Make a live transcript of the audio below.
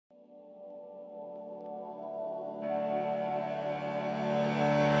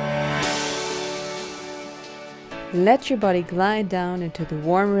Let your body glide down into the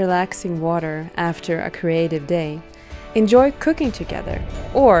warm, relaxing water after a creative day. Enjoy cooking together,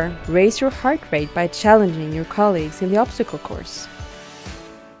 or raise your heart rate by challenging your colleagues in the obstacle course.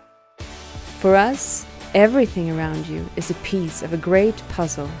 For us, everything around you is a piece of a great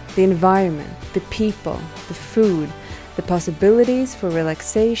puzzle. The environment, the people, the food, the possibilities for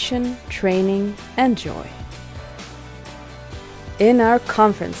relaxation, training, and joy. In our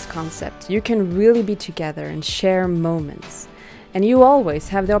conference concept, you can really be together and share moments. And you always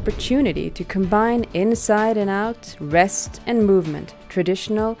have the opportunity to combine inside and out, rest and movement,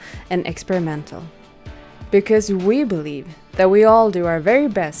 traditional and experimental. Because we believe that we all do our very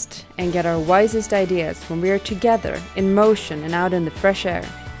best and get our wisest ideas when we are together, in motion and out in the fresh air.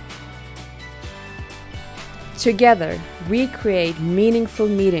 Together, we create meaningful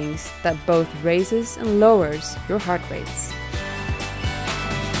meetings that both raises and lowers your heart rates.